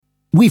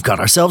We've got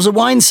ourselves a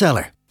wine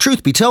cellar.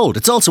 Truth be told,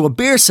 it's also a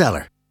beer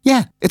cellar.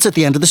 Yeah, it's at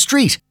the end of the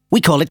street.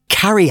 We call it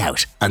Carry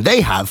Out, and they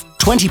have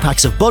 20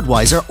 packs of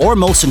Budweiser or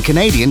Molson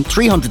Canadian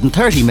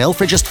 330ml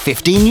for just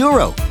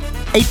 €15.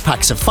 8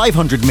 packs of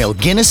 500ml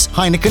Guinness,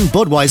 Heineken,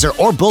 Budweiser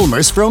or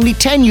Bulmers for only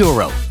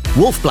 €10.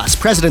 Wolf Blass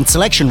President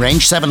Selection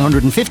Range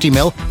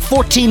 750ml,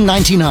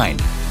 $14.99.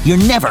 You're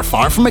never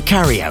far from a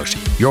Carry Out.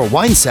 Your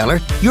wine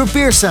cellar, your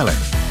beer cellar.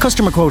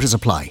 Customer quotas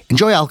apply.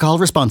 Enjoy alcohol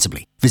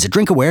responsibly. Visit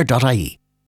drinkaware.ie.